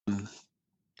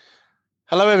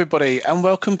Hello, everybody, and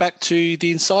welcome back to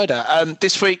The Insider.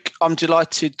 This week, I'm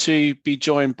delighted to be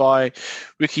joined by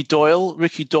Ricky Doyle.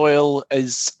 Ricky Doyle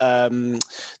is the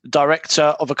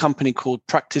director of a company called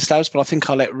Practice Labs, but I think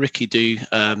I'll let Ricky do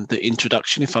the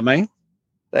introduction, if I may.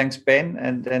 Thanks, Ben.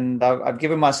 And I've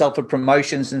given myself a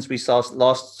promotion since we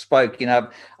last spoke. I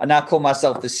now call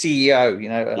myself the CEO.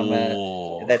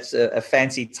 That's a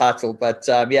fancy title. But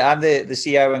I'm the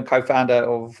CEO and co-founder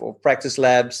of Practice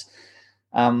Labs.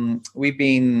 We've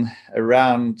been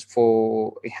around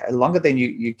for longer than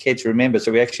you care to remember. So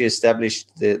we actually established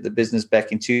the business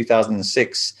back in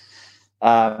 2006,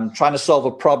 trying to solve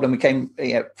a problem. We came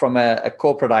from a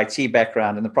corporate IT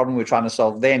background, and the problem we're trying to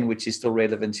solve then, which is still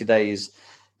relevant today, is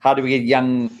how do we get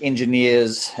young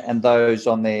engineers and those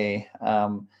on their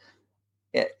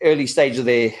early stage of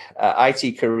their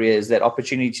IT careers that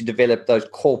opportunity to develop those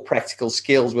core practical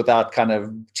skills without kind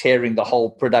of tearing the whole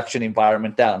production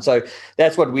environment down. So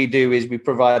that's what we do, is we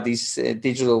provide these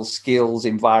digital skills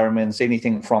environments,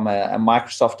 anything from a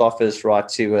Microsoft Office right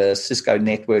to a Cisco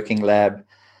networking lab.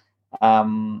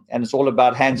 And it's all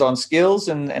about hands-on skills,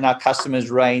 and our customers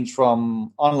range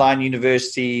from online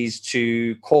universities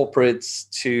to corporates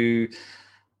to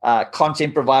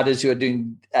content providers who are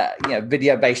doing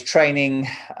video-based training.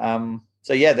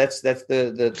 That's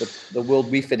the world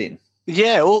we fit in.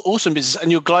 Yeah, awesome business.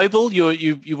 And you're global.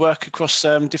 You work across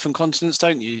different continents,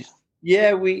 don't you?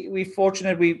 Yeah, we're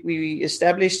fortunate. We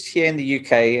established here in the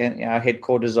UK, and our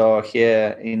headquarters are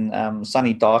here in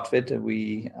sunny Dartford.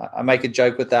 I make a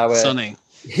joke with our sunny.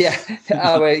 Yeah,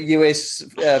 our US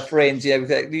friends. Yeah,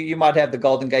 you might have the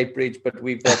Golden Gate Bridge, but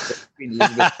we've got the Queen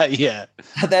Elizabeth. Yeah,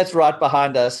 that's right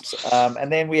behind us.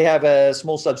 And then we have a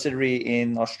small subsidiary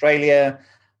in Australia,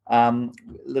 a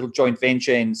little joint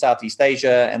venture in Southeast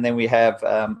Asia, and then we have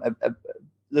a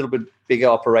little bit bigger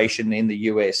operation in the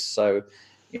US. So,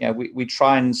 we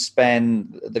try and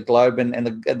span the globe, and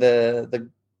the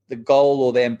goal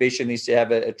or the ambition is to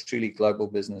have a truly global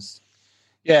business.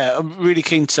 Yeah, I'm really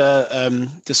keen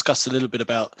to discuss a little bit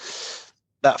about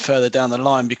that further down the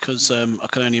line, because I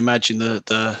can only imagine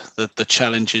the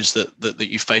challenges that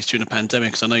you faced during the pandemic,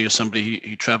 because I know you're somebody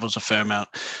who travels a fair amount.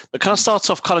 But can I start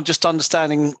off kind of just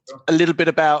understanding a little bit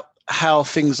about how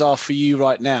things are for you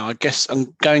right now? I guess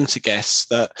I'm going to guess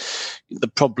that the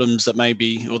problems that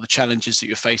maybe, or the challenges that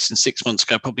you're facing 6 months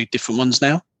ago, are probably different ones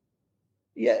now.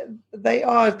 Yeah, they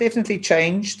are definitely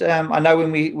changed. I know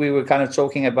when we were kind of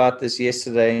talking about this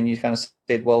yesterday, and you kind of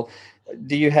said, well,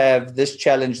 do you have this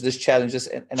challenge, this?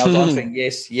 And I was answering,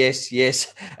 yes.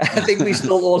 I think we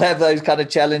still all have those kind of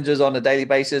challenges on a daily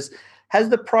basis. Has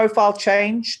the profile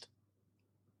changed?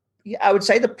 Yeah, I would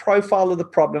say the profile of the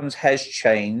problems has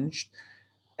changed.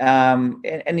 And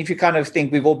if you kind of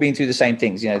think, we've all been through the same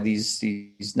things,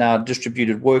 these now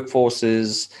distributed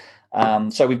workforces.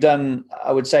 So we've done,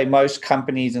 I would say, most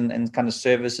companies and kind of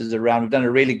services around, we've done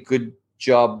a really good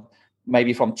job,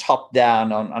 maybe from top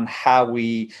down, on how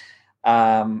we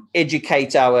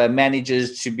educate our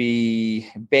managers to be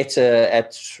better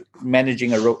at managing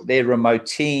their remote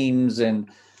teams, and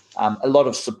a lot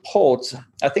of support.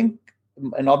 I think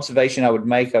an observation I would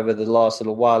make over the last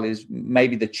little while is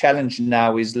maybe the challenge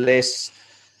now is less.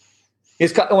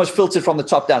 It's almost filtered from the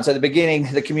top down. So at the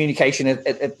beginning, the communication at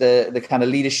the kind of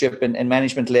leadership and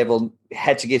management level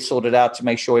had to get sorted out to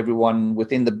make sure everyone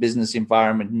within the business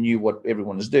environment knew what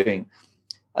everyone was doing.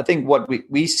 I think what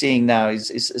we're seeing now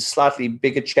is a slightly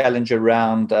bigger challenge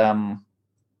around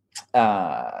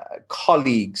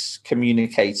colleagues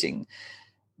communicating,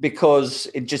 because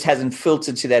it just hasn't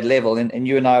filtered to that level. And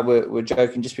you and I were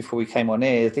joking just before we came on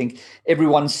air. I think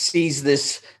everyone sees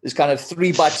this kind of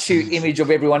 3x2 image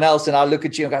of everyone else. And I look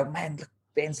at you and go, man, look,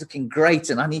 Ben's looking great,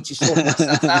 and I need to sort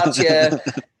myself out here.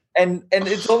 And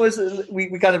it's almost, we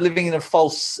kind of living in a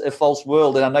false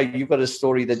world. And I know you've got a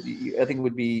story that I think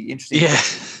would be interesting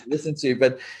to listen to.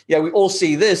 But yeah, we all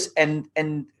see this, and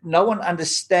no one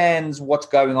understands what's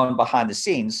going on behind the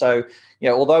scenes. So,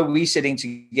 although we're sitting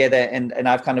together and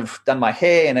I've kind of done my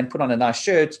hair and then put on a nice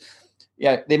shirt,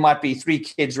 there might be 3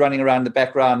 kids running around the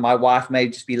background. My wife may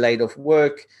just be laid off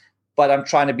work, but I'm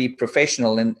trying to be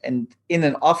professional. And in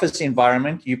an office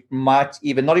environment, you might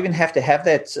not even have to have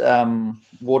that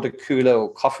water cooler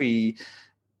or coffee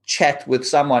chat with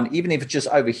someone. Even if it's just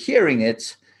overhearing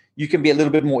it, you can be a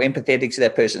little bit more empathetic to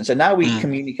that person. So now we're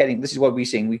communicating. This is what we're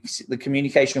seeing. The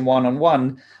communication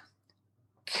one-on-one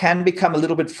can become a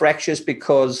little bit fractious,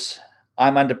 because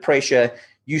I'm under pressure.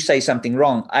 You say something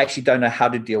wrong, I actually don't know how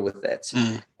to deal with that.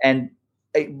 And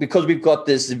because we've got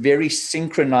this very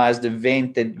synchronized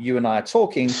event that you and I are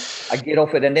talking, I get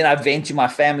off it and then I vent to my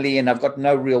family, and I've got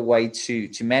no real way to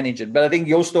manage it. But I think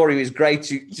your story is great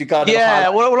to kind of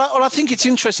highlight. Well, I think it's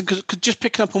interesting because just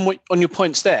picking up on your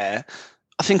points there,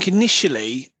 I think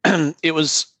initially it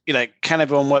was, can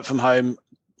everyone work from home?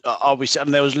 Obviously,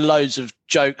 and there was loads of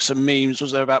jokes and memes,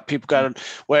 was there, about people going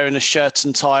wearing a shirt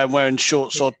and tie and wearing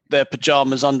shorts or their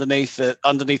pajamas underneath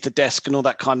the desk and all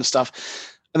that kind of stuff.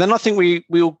 And then I think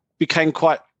we all became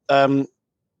quite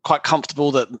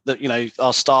comfortable that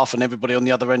our staff and everybody on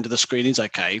the other end of the screen is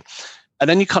okay. And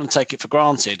then you kind of take it for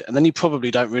granted, and then you probably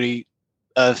don't really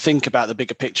think about the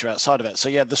bigger picture outside of it. So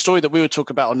yeah, the story that we were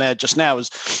talking about on there just now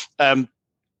was my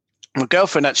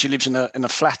girlfriend actually lives in a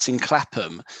flat in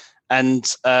Clapham,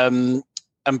 and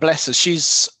bless her,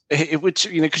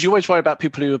 because you always worry about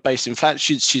people who are based in flats.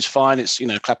 She's fine. It's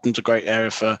Clapham's a great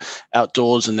area for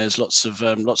outdoors, and there's lots of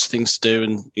things to do,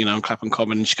 and on Clapham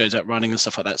Common, and she goes out running and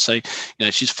stuff like that. So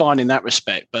she's fine in that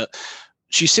respect, but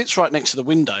she sits right next to the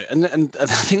window, and I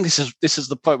think this is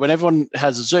the point. When everyone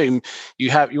has a Zoom, you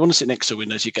want to sit next to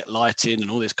windows, you get light in and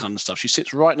all this kind of stuff. She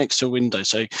sits right next to a window.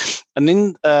 So, and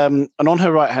then and on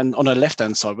her left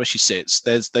hand side where she sits,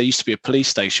 there used to be a police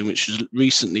station which has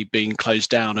recently been closed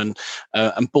down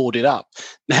and boarded up.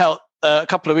 Now, a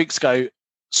couple of weeks ago,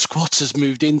 squatters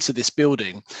moved into this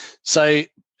building, so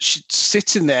she's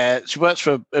sitting there. She works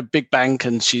for a big bank,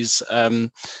 and she's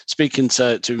speaking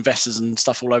to investors and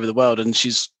stuff all over the world. And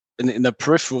she's in the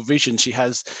peripheral vision, she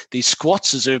has these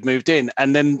squatters who have moved in.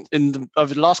 And then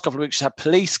over the last couple of weeks, she's had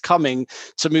police coming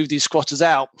to move these squatters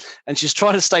out. And she's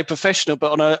trying to stay professional,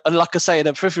 but like I say, in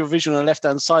a peripheral vision on the left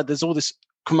hand side, there's all this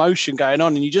commotion going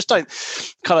on, and you just don't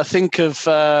kind of think of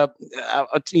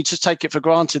you just take it for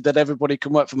granted that everybody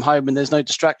can work from home and there's no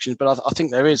distractions, but I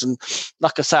think there is. And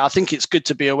like I say, I think it's good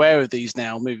to be aware of these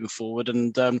now moving forward.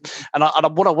 And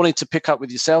what I wanted to pick up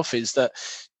with yourself is that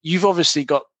you've obviously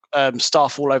got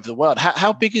staff all over the world.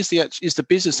 How big is the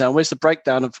business now? Where's the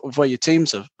breakdown of where your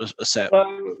teams are set?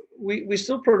 So we're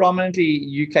still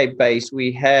predominantly UK based.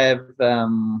 We have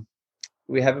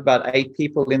about 8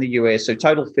 people in the US, so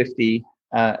total 50.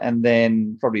 And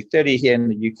then probably 30 here in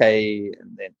the UK,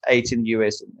 and then 8 in the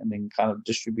US, and then kind of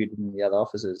distributed in the other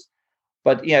offices.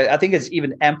 But I think it's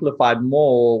even amplified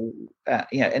more.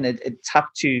 And it's tough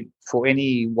for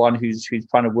anyone who's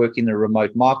trying to work in a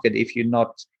remote market. If you're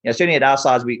not, certainly at our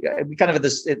size, we kind of at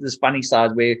this funny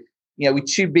size where we're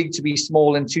too big to be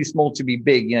small and too small to be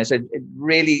big. So it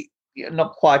really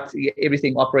not quite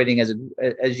everything operating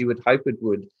as you would hope it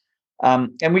would.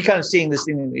 And we're kind of seeing this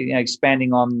thing,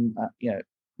 expanding on,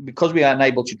 because we are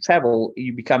unable to travel,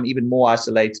 you become even more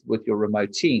isolated with your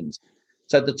remote teams.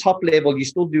 So at the top level, you're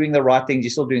still doing the right things,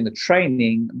 you're still doing the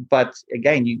training, but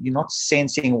again, you're not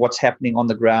sensing what's happening on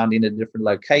the ground in a different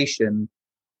location.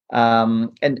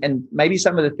 And maybe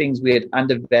some of the things we had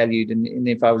undervalued, and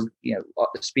if I was,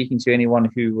 speaking to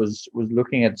anyone who was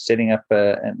looking at setting up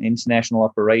an international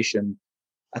operation,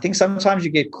 I think sometimes you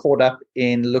get caught up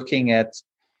in looking at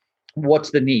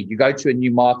what's the need. You go to a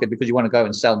new market because you want to go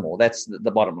and sell more. That's the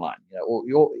bottom line.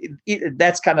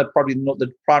 That's kind of probably not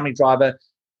the primary driver.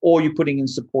 Or you're putting in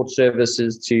support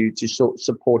services to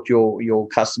support your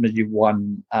customers you've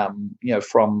won,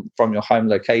 from your home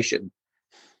location.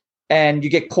 And you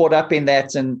get caught up in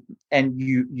that, and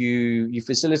you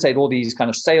facilitate all these kind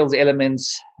of sales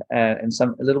elements and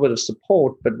a little bit of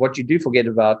support. But what you do forget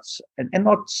about, and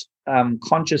not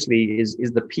consciously,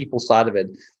 is the people side of it.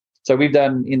 So we've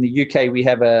done in the UK, we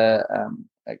have a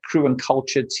crew and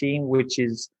culture team, which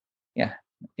is,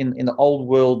 in the old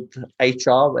world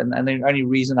HR. And the only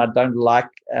reason I don't like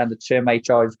the term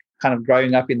HR is kind of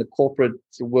growing up in the corporate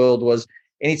world was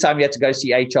anytime you had to go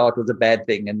see HR, it was a bad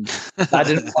thing. And I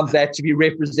didn't want that to be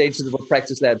representative of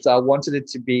Practice Lab. So I wanted it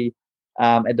to be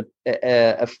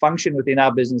a function within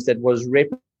our business that was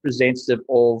representative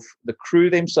of the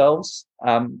crew themselves,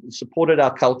 supported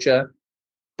our culture,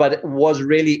 but it was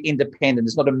really independent.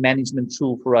 It's not a management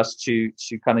tool for us to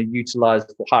kind of utilize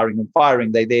for hiring and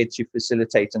firing. They're there to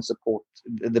facilitate and support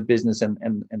the business and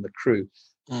the crew.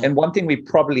 Mm. And one thing we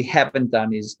probably haven't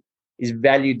done is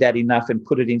valued that enough and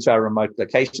put it into our remote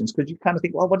locations, because you kind of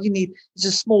think, well, what do you need? It's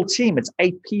a small team. It's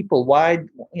 8 people. Why?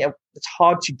 It's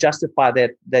hard to justify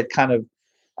that kind of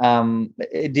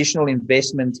additional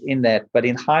investment in that. But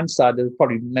in hindsight, it was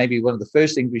probably maybe one of the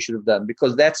first things we should have done,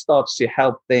 because that starts to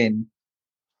help then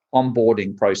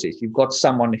onboarding process. You've got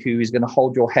someone who is going to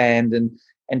hold your hand and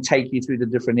take you through the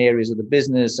different areas of the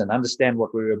business and understand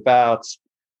what we're about.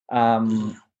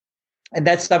 And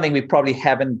that's something we probably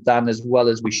haven't done as well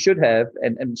as we should have.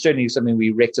 And certainly something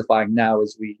we're rectifying now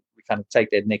as we kind of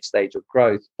take that next stage of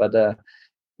growth. But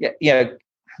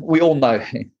we all know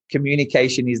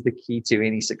communication is the key to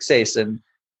any success,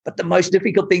 but the most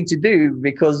difficult thing to do,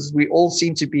 because we all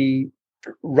seem to be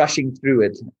rushing through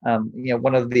it.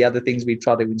 One of the other things we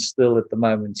try to instill at the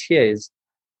moment here is,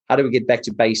 how do we get back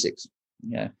to basics?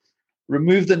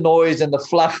 Remove the noise and the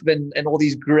fluff and all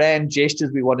these grand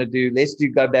gestures we want to do. Let's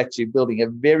go back to building a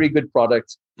very good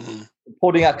product,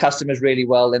 supporting our customers really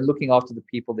well, and looking after the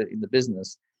people that in the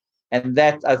business. And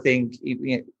that, I think,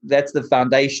 that's the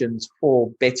foundations for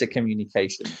better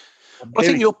communication. I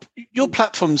think your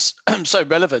platform's so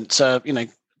relevant, over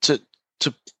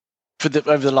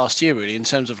the last year, really, in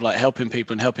terms of like helping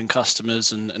people and helping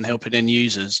customers and helping end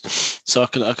users. So I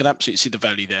can absolutely see the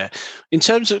value there. In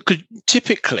terms of,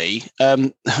 typically,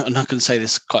 and I can say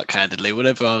this quite candidly,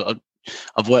 whenever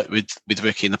I've worked with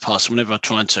Ricky in the past, whenever I'm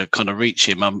trying to kind of reach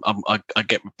him, I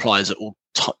get replies at all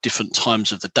different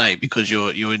times of the day, because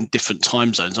you're in different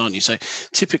time zones, aren't you? So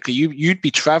typically you'd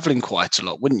be traveling quite a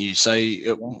lot, wouldn't you?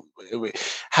 So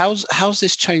how's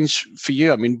this changed for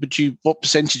you? I mean, what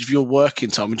percentage of your working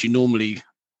time would you normally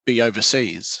be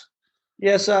overseas?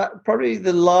 Yes, probably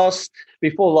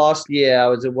before last year, I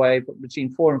was away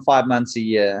between 4 and 5 months a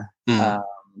year,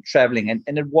 traveling, and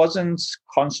it wasn't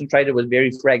concentrated, it was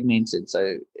very fragmented,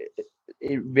 so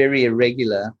very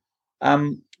irregular.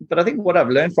 But I think what I've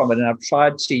learned from it, and I've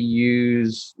tried to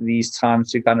use these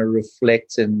times to kind of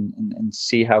reflect and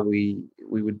see how we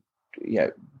would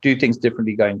do things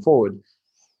differently going forward.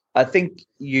 I think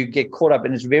you get caught up,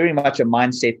 and it's very much a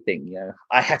mindset thing.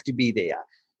 I have to be there.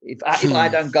 If I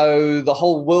don't go, the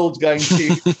whole world's going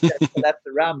to collapse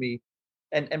around me.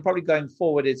 And probably going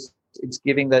forward, it's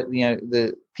giving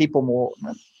the people more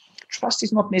trust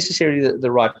is not necessarily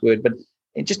the right word, but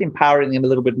just empowering them a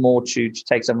little bit more to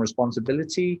take some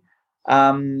responsibility,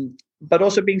 but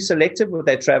also being selective with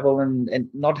their travel and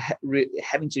not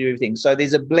having to do everything. So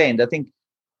there's a blend. I think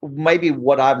maybe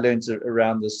what I've learned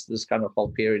around this kind of whole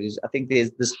period is, I think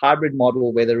there's this hybrid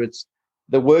model, whether it's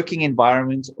the working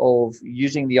environment of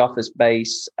using the office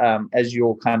base as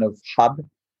your kind of hub,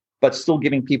 but still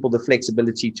giving people the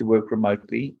flexibility to work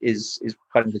remotely is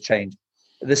kind of the change.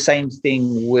 The same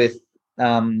thing with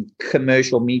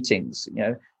commercial meetings.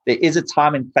 There is a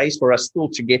time and place for us still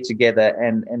to get together,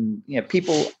 and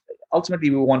people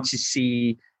ultimately we want to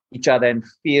see each other and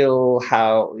feel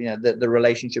how the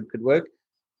relationship could work,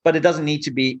 but it doesn't need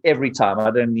to be every time. I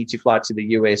don't need to fly to the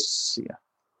US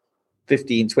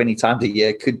 15, 20 times a year.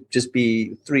 It could just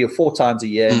be 3 or 4 times a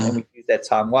year, and we use that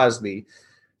time wisely.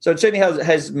 So it certainly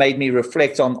has made me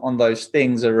reflect on those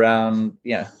things around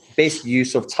best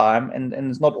use of time, and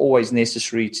it's not always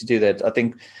necessary to do that. I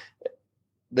think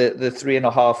the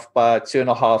 3.5 by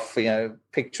 2.5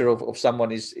 picture of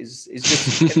someone is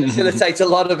just facilitates a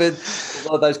lot of those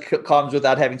comms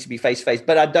without having to be face to face.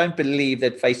 But I don't believe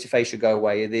that face to face should go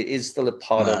away. There is still a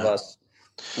part of us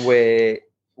where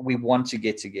we want to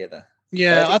get together.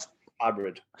 Yeah,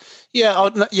 hybrid. Yeah,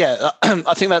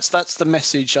 I think that's the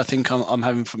message I think I'm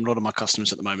having from a lot of my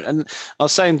customers at the moment. And I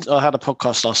was saying, I had a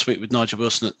podcast last week with Nigel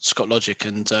Wilson at Scott Logic,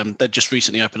 and they just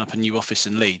recently opened up a new office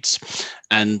in Leeds,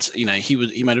 and he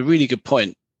made a really good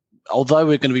point. Although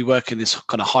we're going to be working this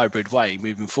kind of hybrid way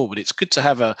moving forward, it's good to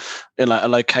have a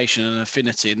location and an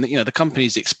affinity. And the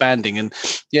company's expanding, and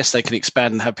yes, they can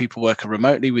expand and have people working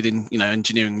remotely within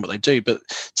engineering what they do. But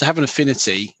to have an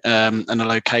affinity and a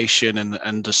location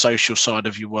and the social side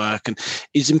of your work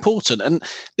is important. And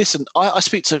listen, I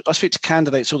speak to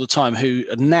candidates all the time who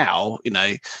are now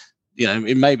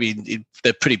it may be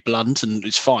they're pretty blunt, and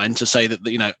it's fine to say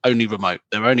that only remote.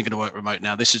 They're only going to work remote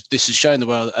now. This is showing the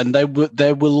world, and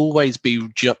there will always be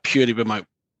purely remote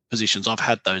positions. I've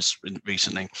had those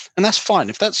recently, and that's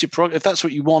fine. If that's if that's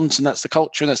what you want, and that's the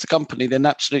culture, and that's the company, then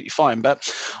absolutely fine. But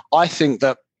I think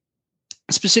that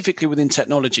specifically within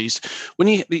technologies, when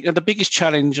the biggest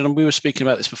challenge, and we were speaking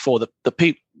about this before,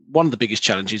 one of the biggest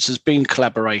challenges has been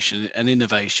collaboration and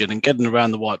innovation, and getting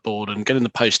around the whiteboard and getting the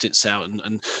post-its out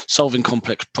and solving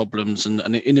complex problems and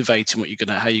innovating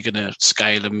how you're going to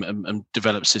scale and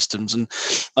develop systems. And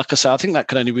like I say, I think that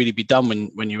can only really be done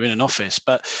when you're in an office.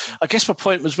 But I guess my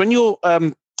point was, when you're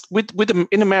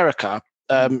in America,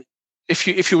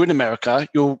 if you're in America,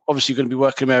 you're obviously going to be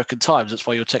working American times. That's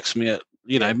why you're texting me at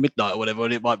midnight or whatever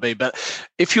it might be. But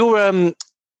if you're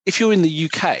in the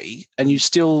UK and you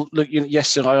still look,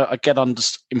 yes, I get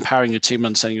empowering your team,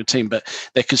 understanding your team, but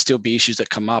there could still be issues that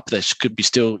come up. There could be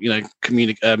still,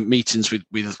 meetings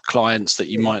with clients that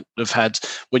you might have had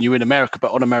when you're in America,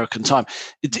 but on American time.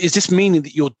 Is this meaning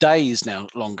that your day is now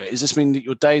longer? Is this meaning that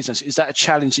your day is that a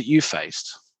challenge that you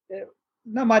faced?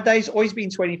 No, my day's always been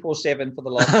 24/7 for the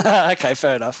last. Okay,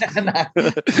 fair enough.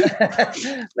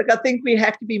 Look, I think we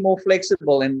have to be more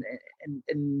flexible in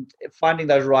finding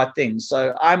those right things.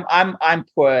 So I'm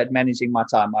poor at managing my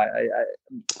time.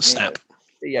 Snap.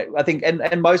 Yeah, I think,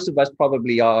 and most of us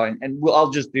probably are, and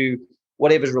I'll just do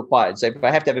whatever's required. So if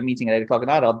I have to have a meeting at 8:00 at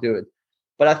night, I'll do it.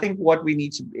 But I think what we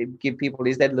need to give people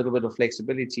is that little bit of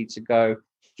flexibility to go,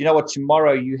 you know what,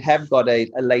 tomorrow you have got a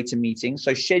later meeting,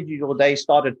 so schedule your day,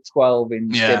 start at 12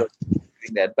 instead of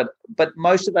doing that. But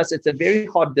most of us, it's a very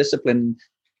hard discipline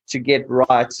to get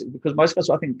right, because most of us,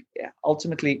 I think,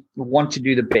 ultimately want to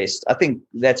do the best. I think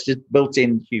that's just built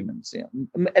in humans.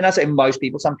 And I say most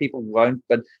people, some people won't,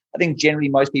 but I think generally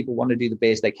most people want to do the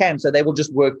best they can, so they will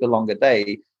just work the longer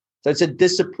day. So it's a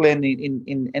discipline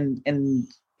in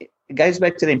it goes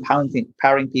back to the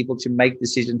empowering people to make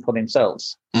decisions for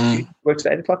themselves. If it works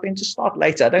at 8:00, then just start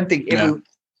later. I don't think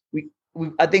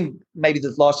I think maybe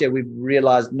this last year we've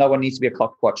realized no one needs to be a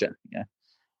clock watcher.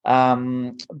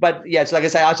 But yeah, it's like I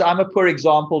say, I'm a poor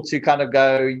example to kind of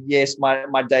go, yes,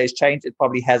 my day has changed. It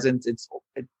probably hasn't. It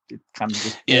kind of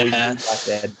just always like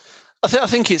that. I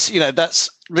think it's, that's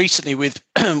recently with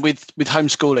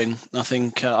homeschooling. I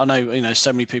think I know,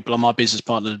 so many people on my business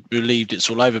partner relieved it's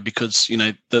all over, because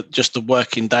just the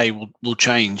working day will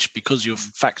change because you're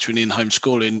factoring in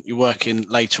homeschooling. You're working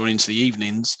later on into the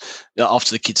evenings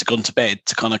after the kids have gone to bed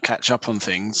to kind of catch up on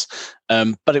things.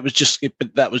 But that was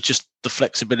just the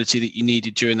flexibility that you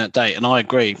needed during that day. And I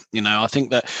agree. I think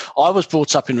that I was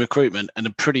brought up in recruitment in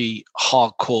a pretty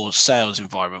hardcore sales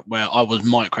environment where I was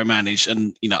micromanaged,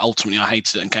 and ultimately I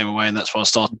hated it and came away. And that's why I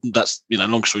started. That's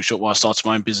long story short, why I started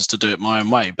my own business, to do it my own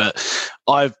way. But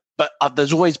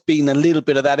there's always been a little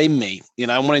bit of that in me,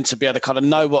 and wanting to be able to kind of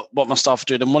know what my staff are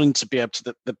doing and wanting to be able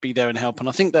to be there and help. And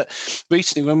I think that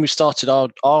recently when we started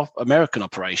our American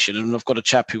operation, and I've got a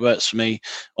chap who works for me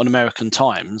on American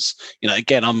times,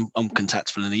 again, I'm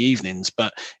contactable in the evenings,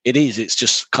 but it's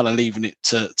just kind of leaving it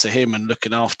to him and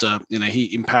looking after,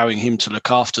 he empowering him to look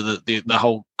after the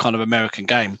whole kind of American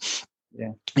game.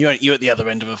 Yeah, you're at the other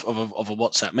end of a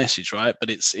WhatsApp message, right? But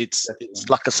it's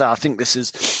like I say, I think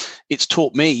it's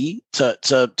taught me to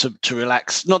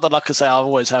relax. Not that, like I say, I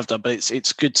always have done, but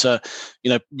it's good to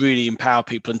really empower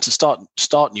people and to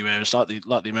start new areas like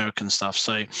the American stuff.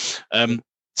 So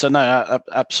no,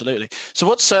 absolutely. So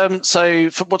what's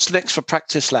next for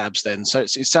Practice Labs then? So it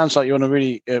sounds like you're on a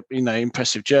really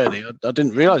impressive journey. I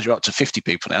didn't realize you're up to 50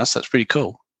 people now, so that's pretty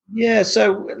cool. Yeah,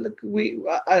 so look,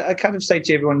 I kind of say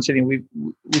to everyone sitting,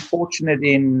 we're fortunate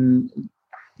in,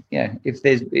 if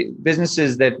there's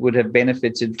businesses that would have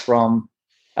benefited from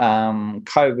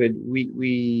COVID,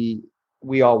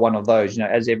 we are one of those.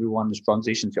 As everyone has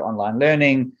transitioned to online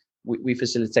learning, we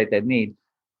facilitate that need.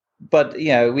 But we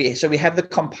have the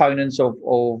components of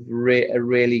a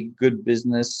really good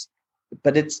business.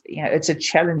 But it's a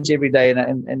challenge every day,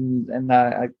 and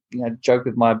I joke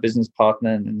with my business partner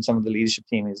and some of the leadership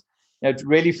team is, it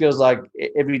really feels like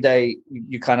every day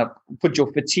you kind of put your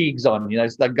fatigues on.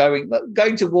 It's like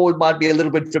going to war might be a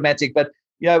little bit dramatic, but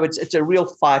it's a real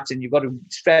fight, and you've got to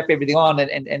strap everything on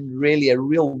and really a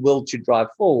real will to drive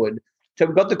forward. So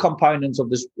we've got the components of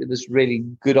this really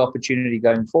good opportunity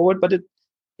going forward, but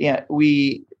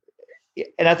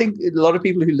and I think a lot of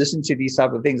people who listen to these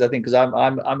type of things, I think, because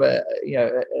I'm a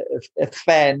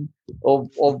fan of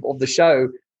the show,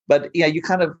 but you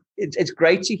kind of, it's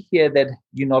great to hear that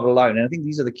you're not alone, and I think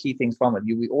these are the key things from it.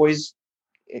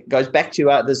 It goes back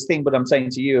to this thing, but I'm saying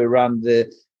to you around the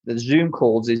Zoom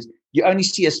calls is you only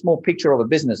see a small picture of a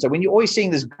business. So when you're always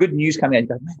seeing this good news coming out, you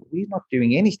go, man, we're not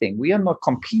doing anything. We are not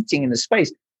competing in the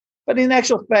space. But in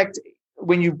actual fact,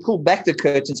 when you pull back the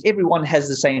curtains, everyone has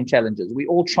the same challenges. We're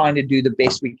all trying to do the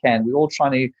best we can. We're all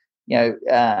trying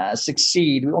to,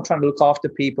 succeed. We're all trying to look after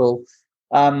people.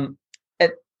 And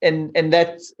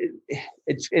that's,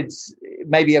 it's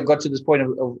maybe I've got to this point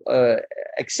of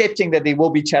accepting that there will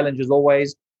be challenges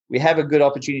always. We have a good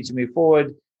opportunity to move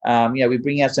forward. We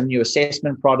bring out some new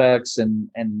assessment products and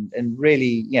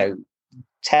really,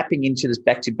 tapping into this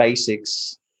back to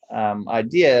basics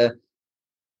idea.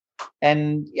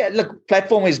 And look,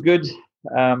 platform is good.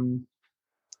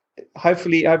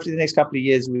 Hopefully the next couple of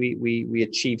years we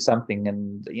achieve something,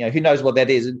 and who knows what that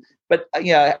is. But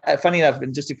funny enough,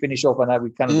 and just to finish off, I know we're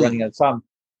kind of running out of time.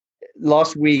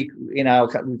 Last week, we've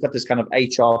got this kind of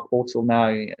HR portal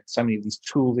now, so many of these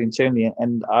tools internally,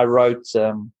 and I wrote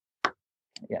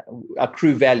our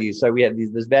crew values. So we have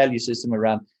this value system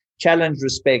around challenge,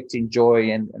 respect,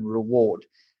 enjoy, and reward.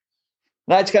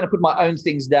 Now it's going to put my own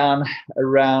things down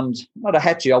around, not I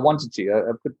had to, I wanted to.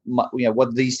 I put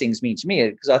what these things mean to me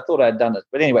because I thought I'd done it.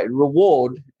 But anyway,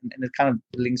 reward, and it kind of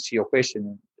links to your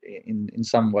question, in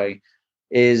some way,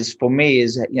 is for me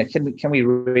is, you know, can we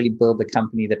really build a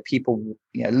company that people,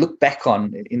 you know, look back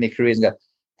on in their careers and go,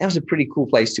 that was a pretty cool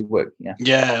place to work.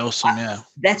 Yeah, awesome. Yeah,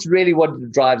 that's really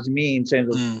what drives me in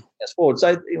terms of us forward.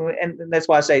 So, and that's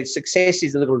why I say success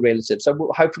is a little relative.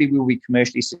 So hopefully we'll be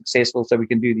commercially successful so we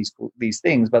can do these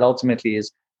things. But ultimately,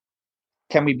 is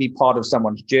can we be part of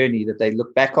someone's journey that they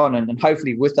look back on and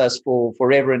hopefully with us for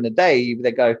forever and a day?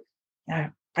 They go, you know,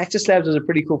 Practice Labs was a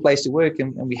pretty cool place to work,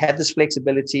 and we had this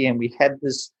flexibility, and we had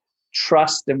this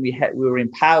trust, and we were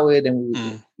empowered,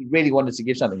 and we really wanted to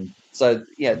give something. So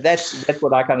yeah, that's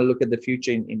what I kind of look at the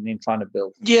future in trying to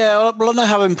build. Yeah, well, I know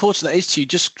how important that is to you.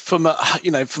 Just from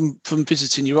from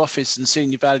visiting your office and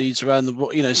seeing your values around the,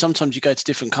 you know, sometimes you go to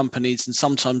different companies, and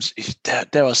sometimes,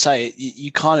 dare I say it, you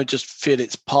kind of just feel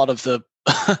it's part of the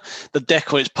the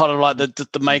decor. It's part of like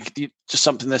the make, just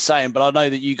something they're saying. But I know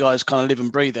that you guys kind of live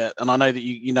and breathe it, and I know that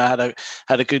you know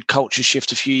had a good culture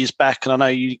shift a few years back, and I know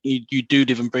you do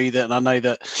live and breathe it, and I know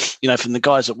that, you know, from the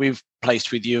guys that we've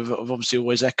placed with you have obviously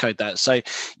always echoed that. So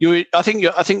I think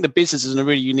the business is in a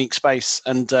really unique space,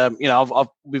 and you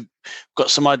know, we've got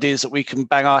some ideas that we can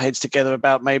bang our heads together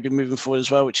about maybe moving forward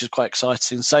as well, which is quite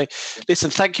exciting. So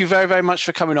listen, thank you very, very much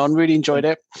for coming on. Really enjoyed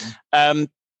it.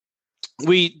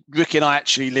 Ricky and I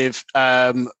actually live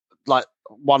like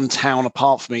one town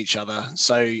apart from each other,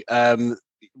 so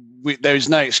there is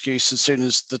no excuse. As soon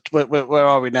as where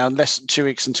are we now? Less than 2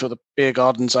 weeks until the beer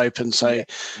garden's open, so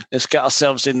let's get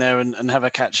ourselves in there and have a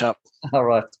catch up. All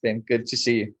right, Ben, good to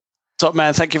see you. Top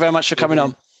man, thank you very much for coming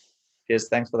on. Cheers,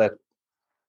 thanks for that.